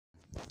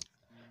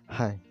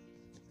High.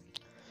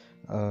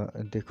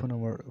 দেখুন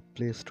আমার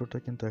play স্টোরটা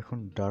কিন্তু এখন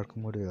ডার্ক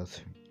মোডে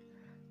আছে,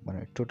 মানে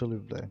টোটালি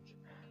ব্ল্যাক।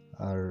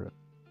 আর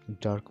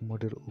ডার্ক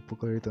মোডের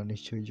উপকারিতা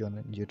নিশ্চয়ই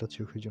জানেন, যেটা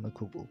চোখের জন্য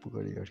খুব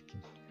উপকারী আর কি।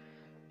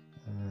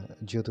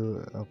 যেহেতু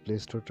প্লে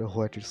স্টোরটা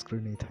হোয়াইট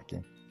স্ক্রিনেই থাকে,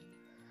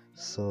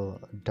 সো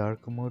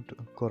ডার্ক মোড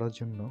করার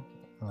জন্য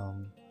আম,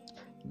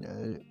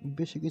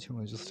 বেশি কিছু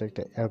নয়, জাস্ট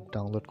একটা অ্যাপ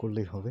ডাউনলোড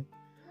করলেই হবে।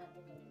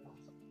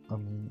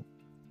 আমি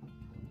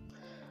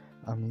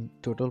আমি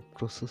টোটাল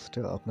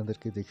প্রসেসটা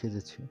আপনাদেরকে দেখিয়ে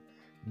দিচ্ছি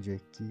যে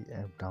কি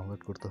অ্যাপ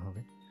ডাউনলোড করতে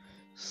হবে।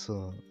 সো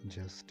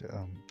জাস্ট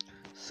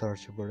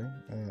সার্চ বারে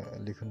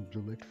লিখুন blue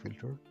light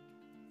filter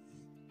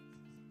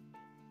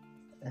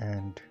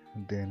and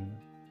then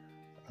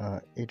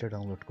এটা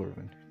ডাউনলোড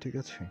করবেন, ঠিক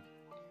আছে?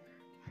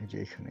 এই যে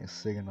এখানে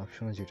সেকেন্ড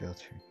অপশনে যেটা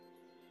আছে,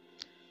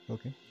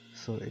 ওকে।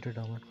 সো এটা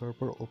ডাউনলোড করার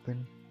পর ওপেন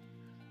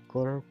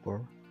করার পর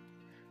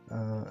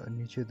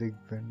নিচে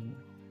দেখবেন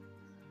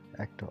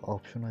একটা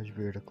অপশন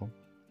আসবে এরকম,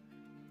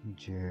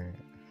 যে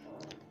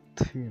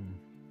থিম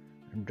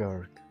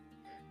ডার্ক।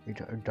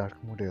 এটা ডার্ক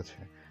মোডে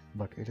আছে,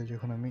 বাট এটা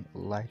যখন আমি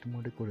লাইট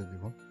মোডে করে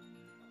দিব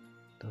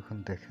তখন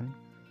দেখেন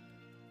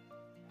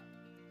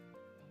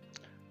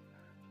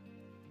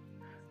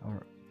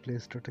আমার প্লে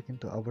স্টোরটা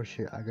কিন্তু আবার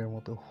সে আগের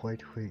মতো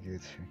হোয়াইট হয়ে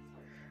গিয়েছে।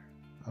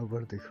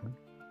 আবার দেখুন,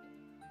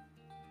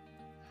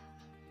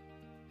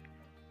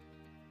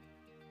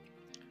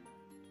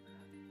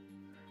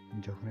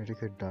 যখন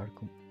এটাকে ডার্ক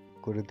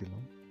করে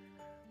দিলাম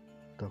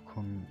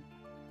তখন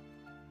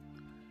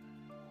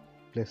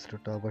প্লে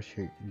স্টোরটা আবার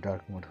সেই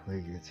ডার্ক মোড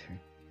হয়ে গিয়েছে,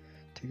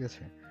 ঠিক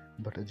আছে?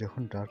 বাট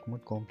যখন ডার্ক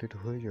মোড কমপ্লিট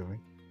হয়ে যাবে,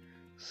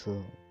 সো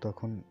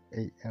তখন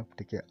এই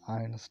অ্যাপটিকে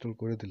আনইনস্টল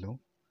করে দিলেও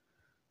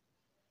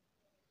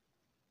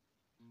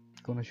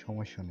কোনো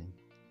সমস্যা নেই,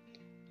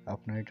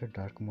 আপনার এটা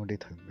ডার্ক মোডেই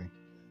থাকবে।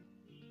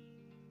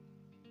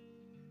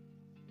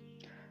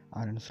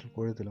 আনইনস্টল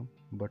করে দিলাম,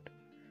 বাট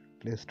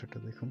প্লে স্টোরটা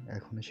দেখুন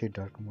এখনও সেই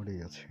ডার্ক মোডেই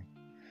আছে।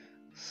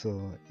 সো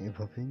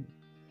এভাবেই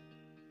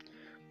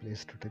প্লে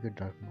স্টোরটাকে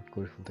ডার্ক মোড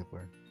করে ফেলতে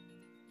পারেন,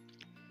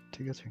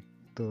 ঠিক আছে?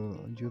 তো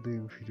যদি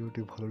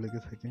ভিডিওটি ভালো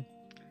লেগে থাকে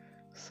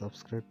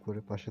সাবস্ক্রাইব করে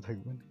পাশে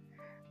থাকবেন,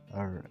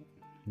 আর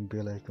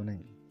বেল আইকনে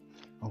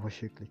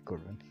অবশ্যই ক্লিক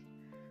করবেন।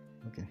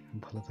 ওকে,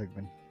 ভালো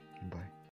থাকবেন, বাই।